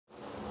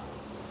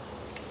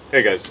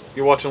Hey guys,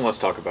 you're watching Let's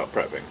Talk About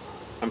Prepping.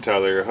 I'm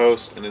Tyler, your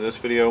host, and in this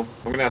video,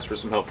 I'm going to ask for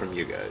some help from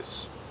you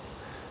guys.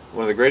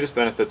 One of the greatest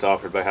benefits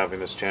offered by having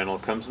this channel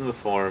comes in the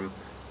form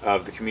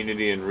of the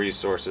community and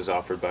resources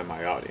offered by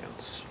my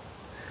audience.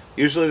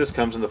 Usually this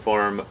comes in the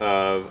form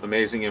of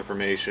amazing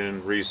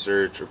information,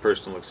 research, or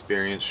personal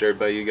experience shared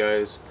by you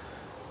guys,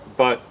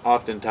 but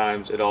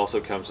oftentimes it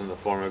also comes in the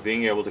form of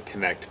being able to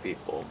connect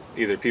people.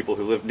 Either people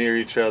who live near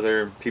each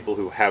other, people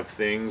who have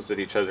things that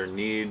each other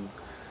need,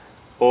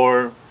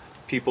 or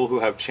people who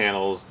have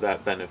channels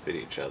that benefit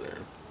each other.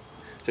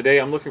 Today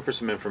I'm looking for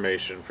some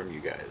information from you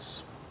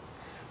guys.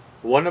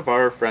 One of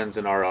our friends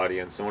in our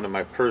audience, and one of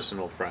my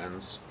personal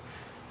friends,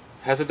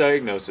 has a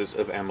diagnosis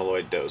of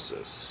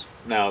amyloidosis.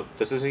 Now,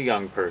 this is a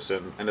young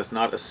person, and it's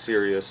not a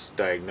serious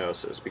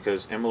diagnosis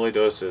because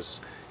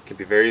amyloidosis can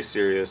be very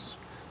serious,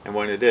 and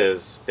when it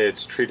is,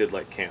 it's treated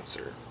like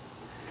cancer.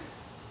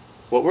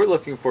 What we're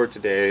looking for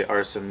today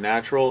are some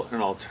natural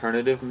and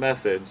alternative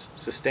methods,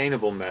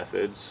 sustainable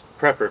methods,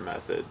 prepper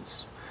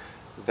methods,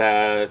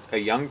 that a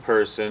young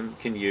person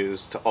can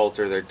use to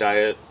alter their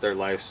diet, their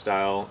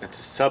lifestyle, and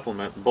to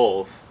supplement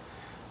both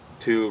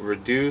to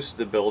reduce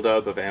the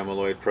buildup of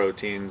amyloid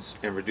proteins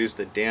and reduce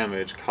the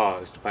damage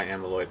caused by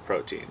amyloid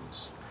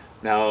proteins.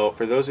 Now,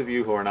 for those of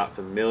you who are not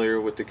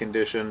familiar with the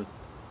condition,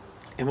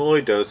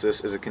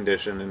 amyloidosis is a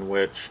condition in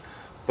which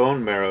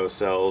bone marrow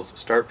cells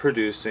start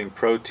producing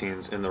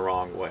proteins in the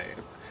wrong way.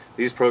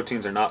 These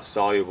proteins are not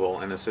soluble,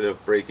 and instead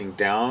of breaking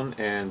down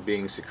and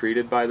being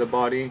secreted by the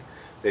body,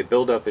 they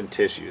build up in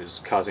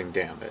tissues, causing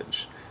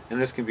damage.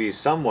 And this can be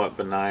somewhat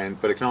benign,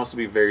 but it can also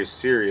be very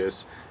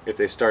serious if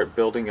they start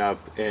building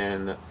up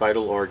in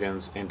vital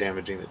organs and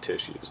damaging the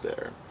tissues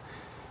there.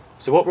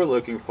 So what we're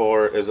looking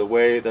for is a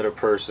way that a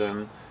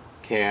person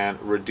can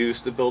reduce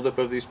the buildup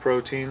of these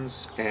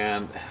proteins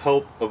and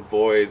help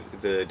avoid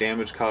the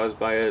damage caused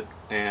by it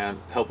and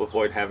help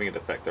avoid having it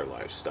affect their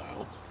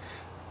lifestyle.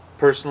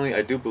 Personally,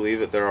 I do believe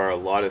that there are a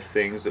lot of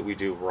things that we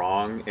do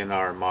wrong in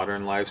our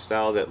modern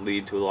lifestyle that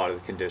lead to a lot of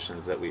the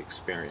conditions that we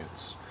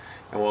experience.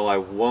 And while I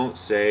won't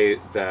say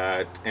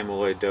that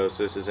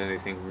amyloidosis is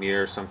anything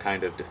near some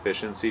kind of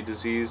deficiency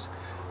disease,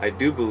 I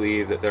do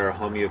believe that there are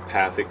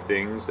homeopathic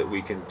things that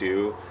we can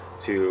do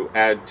to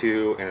add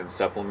to and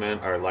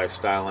supplement our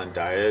lifestyle and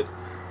diet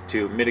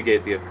to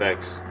mitigate the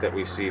effects that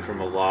we see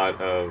from a lot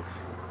of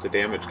the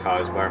damage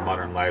caused by our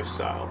modern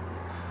lifestyle.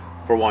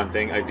 For one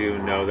thing, I do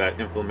know that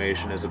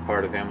inflammation is a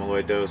part of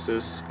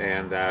amyloidosis,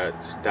 and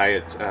that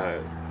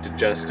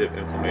digestive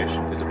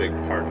inflammation is a big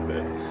part of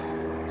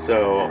it.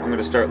 So I'm going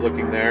to start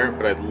looking there,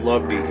 but I'd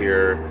love to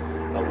hear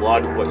a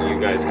lot of what you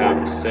guys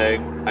have to say.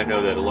 I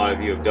know that a lot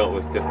of you have dealt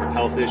with different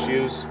health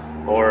issues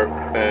or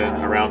been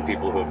around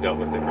people who have dealt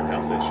with different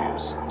health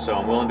issues. So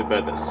I'm willing to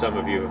bet that some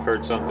of you have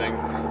heard something,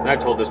 and I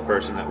told this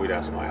person that we'd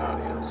ask my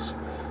audience.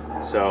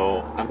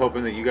 So I'm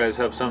hoping that you guys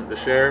have something to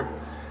share.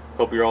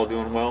 Hope you're all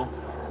doing well.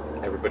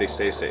 Everybody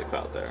stay safe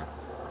out there.